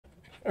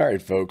All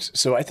right, folks.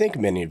 So I think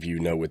many of you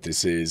know what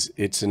this is.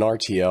 It's an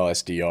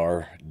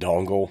RTL-SDR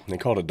dongle. They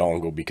call it a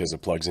dongle because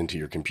it plugs into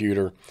your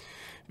computer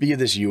via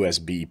this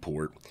USB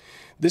port.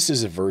 This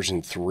is a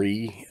version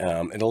 3.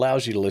 It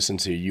allows you to listen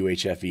to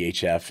UHF,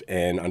 VHF,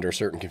 and under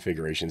certain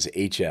configurations,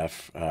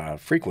 HF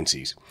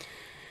frequencies.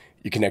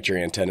 You connect your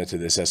antenna to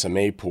this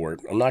SMA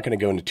port. I'm not going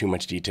to go into too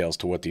much details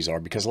to what these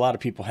are because a lot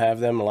of people have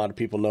them, a lot of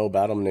people know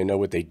about them, and they know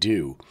what they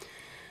do.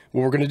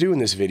 What we're going to do in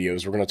this video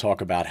is we're going to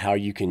talk about how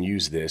you can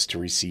use this to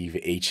receive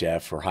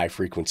HF or high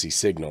frequency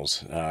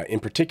signals. In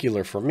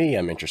particular, for me,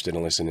 I'm interested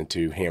in listening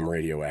to ham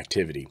radio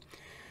activity.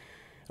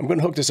 I'm going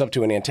to hook this up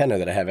to an antenna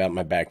that I have out in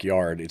my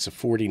backyard. It's a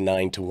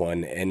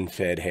 49-to-1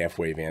 end-fed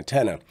half-wave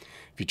antenna.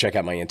 If you check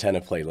out my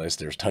antenna playlist,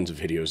 there's tons of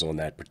videos on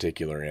that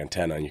particular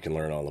antenna, and you can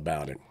learn all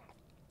about it.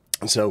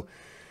 And so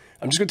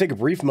I'm just going to take a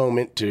brief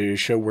moment to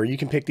show where you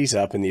can pick these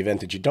up in the event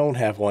that you don't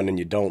have one and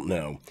you don't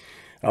know.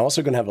 I'm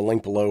also going to have a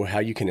link below how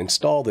you can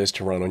install this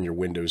to run on your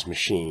Windows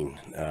machine.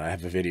 I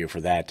have a video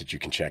for that you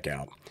can check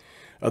out.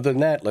 Other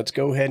than that, let's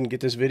go ahead and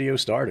get this video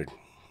started.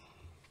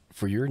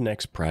 For your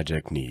next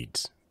project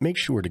needs, make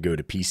sure to go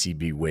to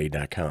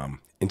PCBWay.com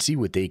and see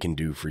what they can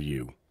do for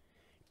you.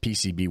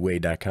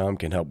 PCBWay.com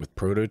can help with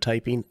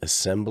prototyping,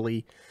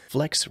 assembly,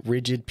 flex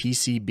rigid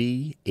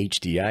PCB,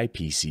 HDI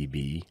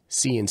PCB,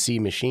 CNC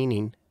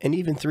machining, and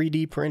even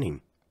 3D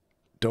printing.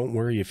 Don't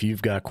worry if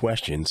you've got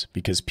questions,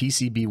 because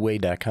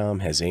PCBWay.com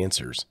has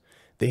answers.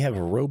 They have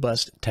a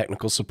robust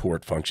technical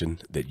support function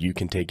that you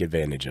can take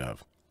advantage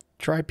of.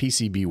 Try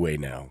PCBWay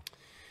now.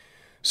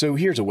 So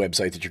here's a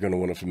website that you're going to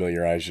want to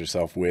familiarize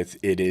yourself with.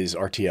 It is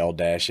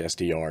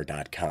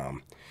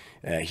RTL-SDR.com.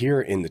 Here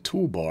in the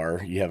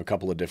toolbar, you have a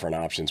couple of different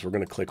options. We're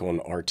going to click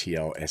on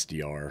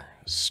RTL-SDR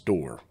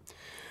Store.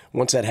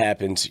 Once that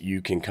happens,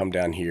 you can come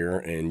down here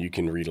and you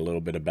can read a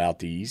little bit about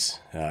these.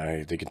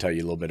 They can tell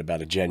you a little bit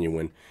about a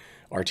genuine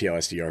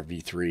RTL-SDR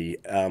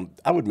V3.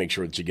 I would make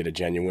sure that you get a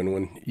genuine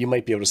one. You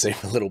might be able to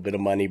save a little bit of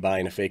money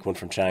buying a fake one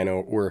from China,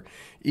 or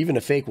even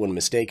a fake one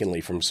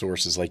mistakenly from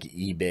sources like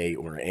eBay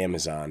or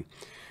Amazon.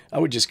 I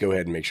would just go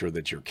ahead and make sure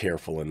that you're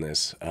careful in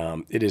this.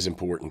 It is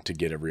important to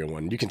get a real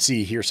one. You can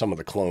see here some of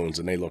the clones,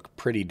 and they look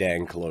pretty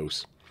dang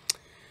close.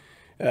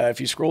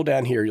 If you scroll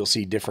down here, you'll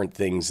see different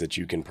things that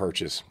you can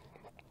purchase.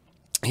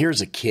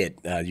 Here's a kit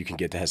you can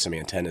get that has some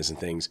antennas and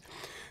things.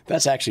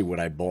 That's actually what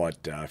I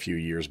bought a few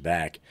years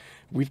back.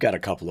 We've got a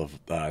couple of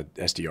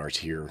SDRs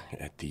here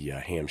at the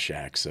Ham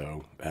Shack,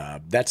 so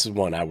that's the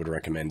one I would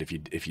recommend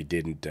if you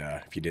didn't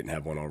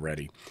have one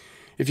already.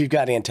 If you've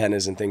got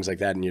antennas and things like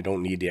that and you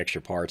don't need the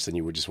extra parts, then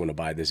you would just want to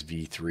buy this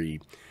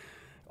V3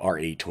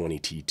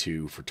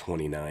 R820T2 for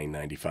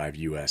 $29.95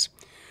 US.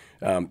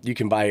 You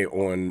can buy it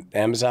on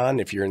Amazon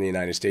if you're in the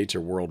United States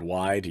or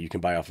worldwide. You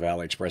can buy off of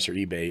AliExpress or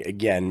eBay.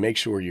 Again, make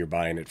sure you're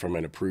buying it from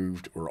an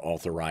approved or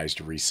authorized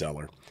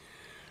reseller.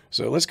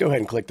 So let's go ahead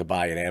and click the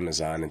buy at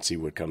Amazon and see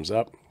what comes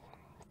up.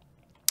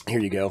 Here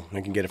you go.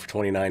 I can get it for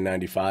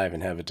 $29.95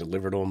 and have it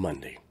delivered on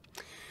Monday.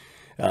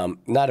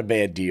 Not a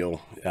bad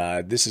deal.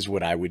 This is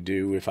what I would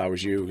do if I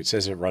was you. It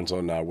says it runs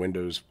on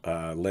Windows,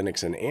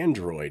 Linux, and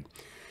Android.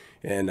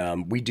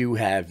 And we do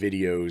have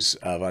videos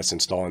of us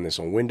installing this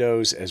on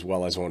Windows as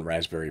well as on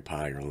Raspberry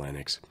Pi or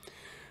Linux.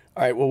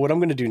 All right, well, what I'm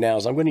going to do now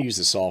is I'm going to use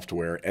the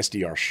software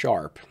SDR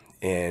Sharp,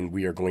 and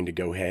we are going to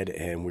go ahead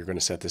and we're going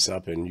to set this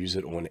up and use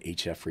it on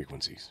HF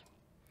frequencies.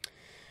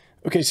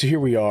 Okay, so here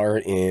we are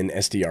in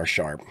SDR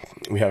Sharp.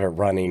 We have it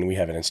running, we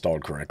have it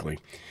installed correctly.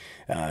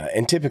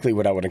 And typically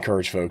what I would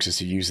encourage folks is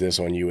to use this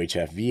on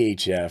UHF,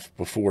 VHF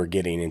before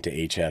getting into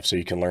HF so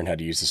you can learn how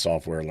to use the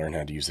software, learn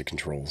how to use the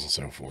controls and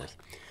so forth.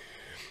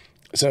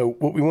 So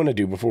what we want to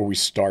do before we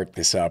start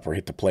this up or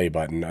hit the play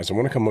button is I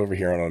want to come over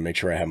here and I want to make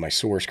sure I have my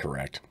source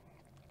correct.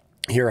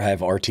 Here I have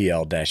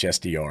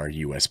RTL-SDR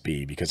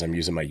USB because I'm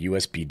using my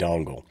USB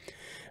dongle.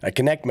 I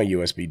connect my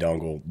USB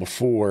dongle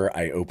before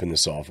I open the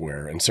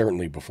software and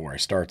certainly before I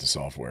start the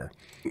software.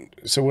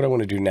 So what I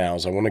want to do now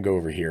is I want to go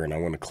over here and I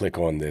want to click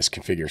on this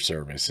configure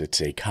service. It's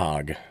a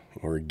cog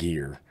or a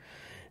gear.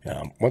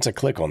 Once I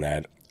click on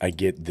that, I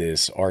get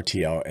this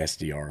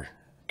RTL-SDR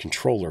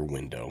controller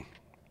window.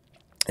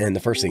 And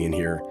the first thing in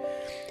here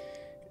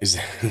is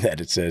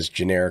that it says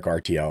generic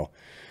RTL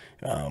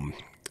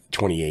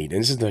 28.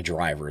 And this is the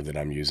driver that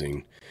I'm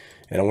using.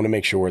 And I want to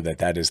make sure that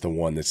that is the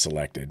one that's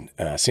selected.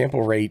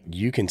 Sample rate,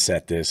 you can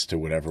set this to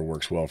whatever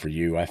works well for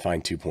you. I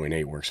find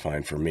 2.8 works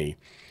fine for me.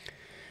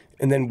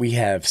 And then we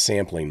have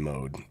sampling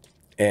mode.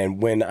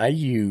 And when I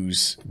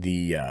use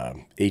the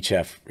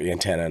HF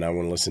antenna and I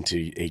want to listen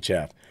to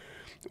HF,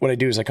 what I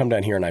do is I come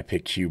down here and I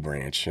pick Q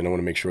branch, and I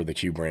want to make sure the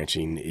Q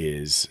branching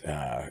is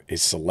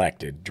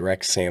selected,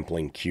 direct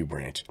sampling Q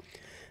branch.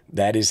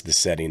 That is the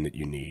setting that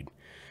you need.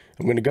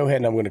 I'm going to go ahead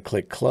and I'm going to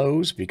click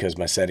close because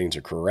my settings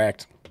are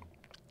correct.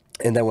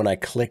 And then when I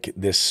click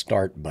this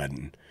start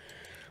button,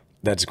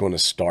 that's going to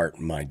start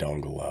my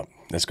dongle up.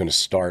 That's going to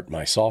start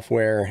my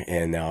software,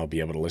 and now I'll be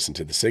able to listen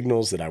to the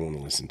signals that I want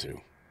to listen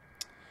to.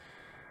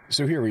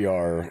 So here we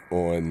are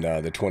on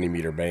the 20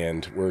 meter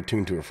band. We're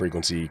tuned to a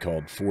frequency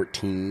called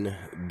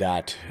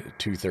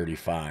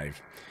 14.235.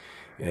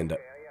 And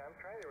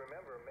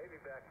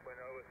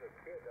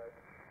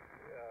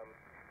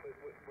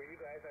Were you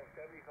guys on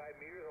 75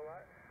 meters a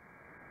lot?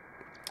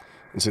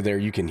 And so there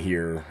you can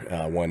hear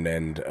one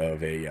end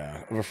of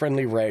a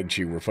friendly rag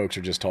chew where folks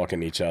are just talking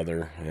to each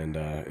other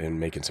and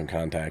making some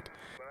contact.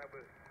 When I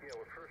was,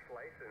 first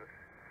licensed,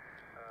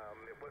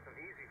 it wasn't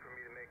easy for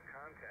me to make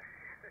contact.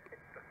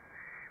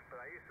 But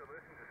I used to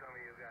listen to some of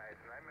you guys,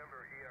 and I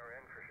remember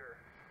ERN for sure.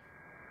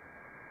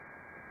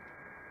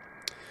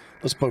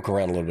 Let's poke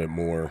around a little bit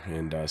more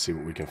and see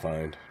what we can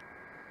find.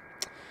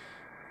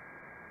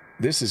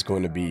 This is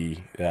going to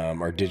be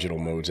our digital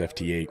modes,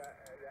 FT8.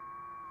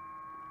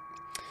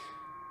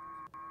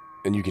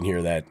 And you can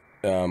hear that.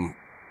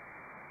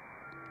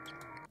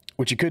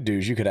 What you could do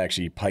is you could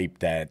actually pipe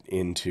that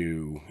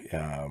into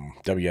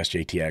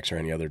WSJTX or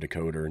any other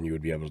decoder, and you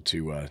would be able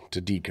to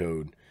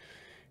decode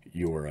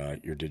your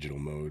digital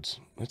modes.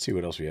 Let's see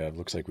what else we have.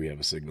 Looks like we have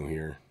a signal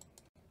here.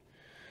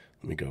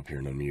 Let me go up here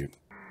and unmute.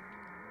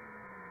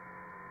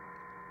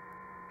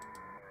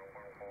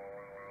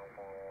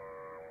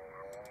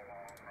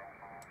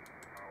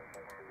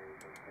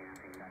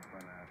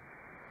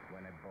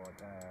 When I bought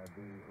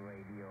the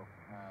radio,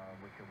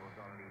 which was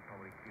only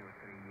probably 2 or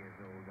 3 years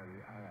old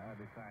at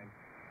the time,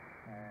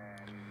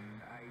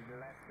 and I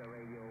left the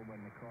radio when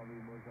the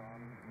COVID was on.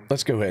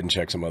 Let's go ahead and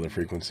check some other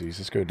frequencies.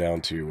 Let's go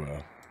down to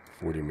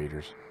 40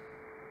 meters.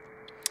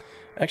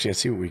 Actually, let's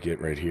see what we get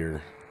right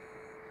here.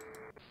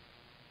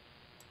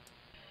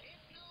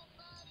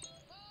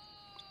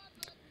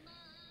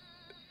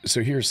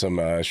 So here's some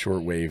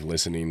shortwave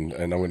listening,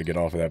 and I'm going to get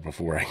off of that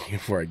before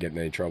I get in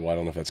any trouble. I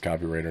don't know if that's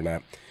copyright or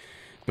not.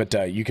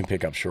 But you can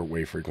pick up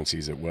shortwave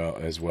frequencies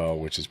as well,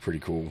 which is pretty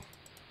cool.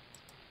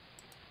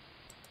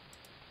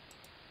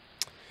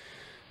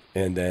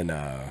 And then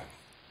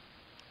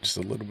just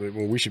a little bit,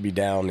 well, we should be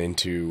down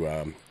into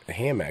a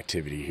ham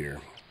activity here.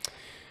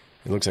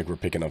 It looks like we're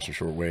picking up some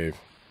shortwave.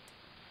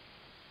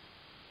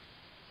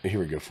 Here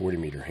we go, 40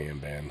 meter ham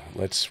band.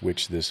 Let's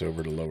switch this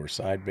over to lower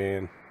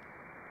sideband.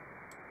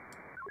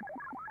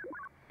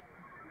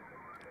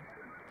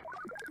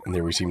 And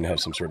there we seem to have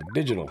some sort of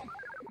digital.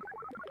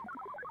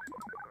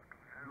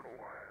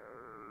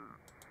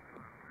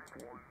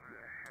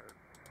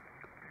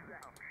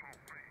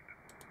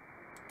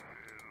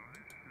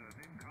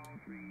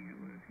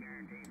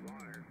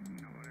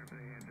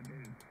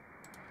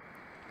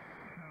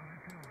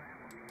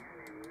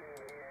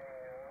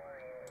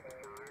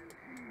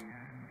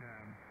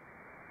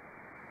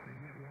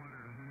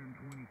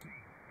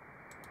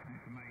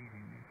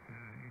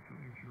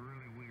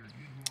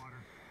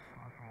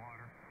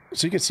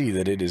 So you can see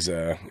that it is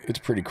it's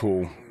pretty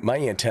cool. My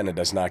antenna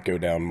does not go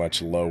down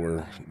much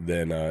lower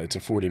than it's a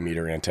 40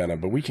 meter antenna,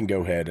 but we can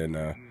go ahead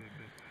and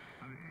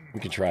we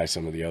can try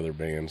some of the other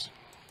bands.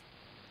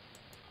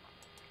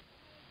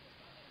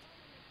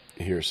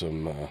 Here's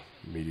some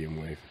medium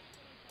wave.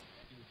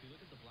 If you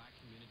look at the black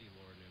community,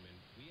 Laura Newman,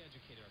 we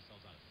educated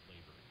ourselves out of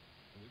slavery,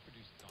 and we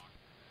produced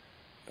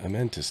doctrine. I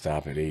meant to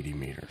stop at 80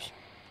 meters.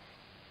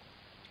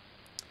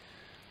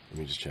 Let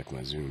me just check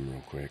my zoom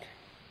real quick.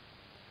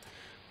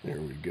 There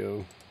we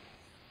go.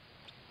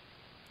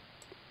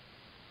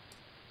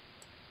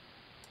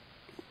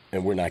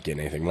 And we're not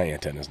getting anything. My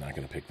antenna's not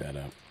going to pick that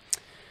up.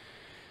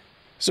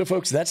 So,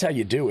 folks, that's how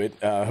you do it.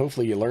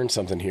 Hopefully you learned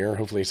something here.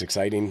 Hopefully it's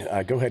exciting.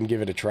 Go ahead and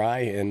give it a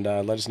try and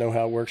let us know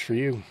how it works for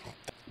you.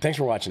 Thanks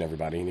for watching,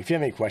 everybody. And if you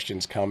have any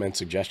questions, comments,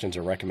 suggestions,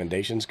 or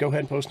recommendations, go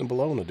ahead and post them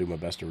below, and I'll do my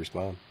best to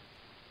respond.